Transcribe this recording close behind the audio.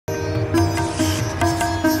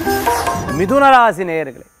மிதுன ராசி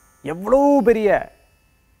நேயர்களே,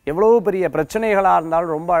 எவ்வளோ பெரிய பிரச்சனைகளாக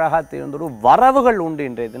இருந்தாலும் ரொம்ப அழகாக தீர்ந்துடும். வரவுகள் உண்டு.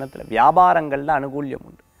 இன்றைய தினத்தில் வியாபாரங்களில் அனுகூல்யம்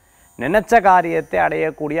உண்டு. நினைச்ச காரியத்தை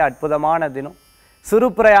அடையக்கூடிய அற்புதமான தினம். சிறு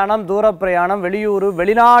பிரயாணம், தூர பிரயாணம், வெளியூர்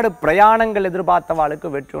வெளிநாடு பிரயாணங்கள் எதிர்பார்த்தவாளுக்கு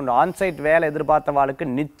வெற்றி உண்டு. ஆன்சைட் வேலை எதிர்பார்த்தவாளுக்கு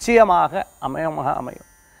நிச்சயமாக அமையும்.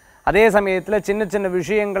 அதே சமயத்தில் சின்ன சின்ன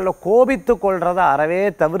விஷயங்களில் கோபித்து கொள்றதை அறவே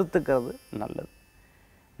தவிர்த்துக்கிறது நல்லது.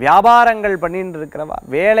 வியாபாரங்கள் பண்ணிட்டு இருக்கிறவா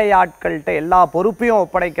வேலையாட்கள்கிட்ட எல்லா பொறுப்பையும்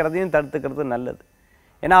ஒப்படைக்கிறதையும் தடுத்துக்கிறது நல்லது.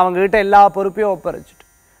 ஏன்னா அவங்ககிட்ட எல்லா பொறுப்பையும் ஒப்படைச்சிட்டு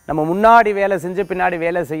நம்ம முன்னாடி வேலை செஞ்சு பின்னாடி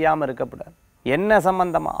வேலை செய்யாமல் இருக்கக்கூடாது. என்ன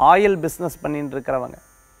சம்பந்தமாக ஆயில் பிஸ்னஸ் பண்ணிட்டு இருக்கிறவங்க,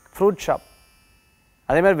 ஃப்ரூட் ஷாப்,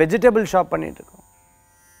 அதேமாதிரி வெஜிடபிள் ஷாப் பண்ணிட்டு இருக்கோம்,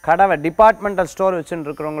 கடவை, டிபார்ட்மெண்டல் ஸ்டோர் வச்சுட்டு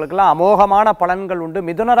இருக்கிறவங்களுக்கெல்லாம் அமோகமான பலன்கள் உண்டு.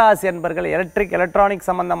 மிதுன ராசி என்பர்கள் எலக்ட்ரானிக்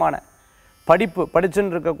சம்பந்தமான படிப்பு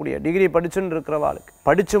படிச்சுன்னு இருக்கக்கூடிய, டிகிரி படிச்சுன்னு இருக்கிறவாளுக்கு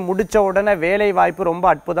படித்து முடித்த உடனே வேலை வாய்ப்பு ரொம்ப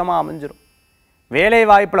அற்புதமாக அமைஞ்சிடும். வேலை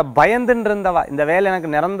வாய்ப்பில் பயந்துன்னு இருந்தவா, இந்த வேலை எனக்கு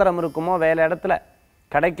நிரந்தரம் இருக்குமோ, வேலை இடத்துல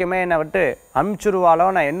கிடைக்குமே, என்னை விட்டு அமுச்சுருவாளோ,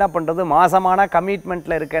 நான் என்ன பண்ணுறது, மாசமான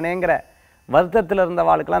கமிட்மெண்ட்டில் இருக்கேனேங்கிற வருத்தத்தில்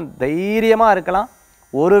இருந்தவாளுக்கெல்லாம் தைரியமாக இருக்கலாம்.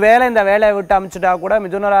 ஒருவேளை இந்த வேலையை விட்டு அமுச்சுட்டா கூட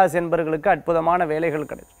மிதுனராசி என்பர்களுக்கு அற்புதமான வேலைகள்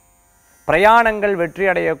கிடைக்கும். பிரயாணங்கள் வெற்றி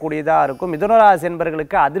அடையக்கூடியதாக இருக்கும். மிதுனராசி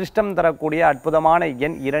என்பர்களுக்கு அதிர்ஷ்டம் தரக்கூடிய அற்புதமான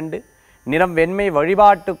எண் 2, நிறம் வெண்மை.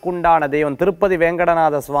 வழிபாட்டுக்குண்டான தெய்வம் திருப்பதி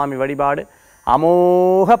வேங்கடநாத சுவாமி வழிபாடு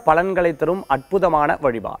அமோக பலன்களை தரும் அற்புதமான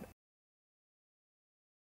வழிபாடு.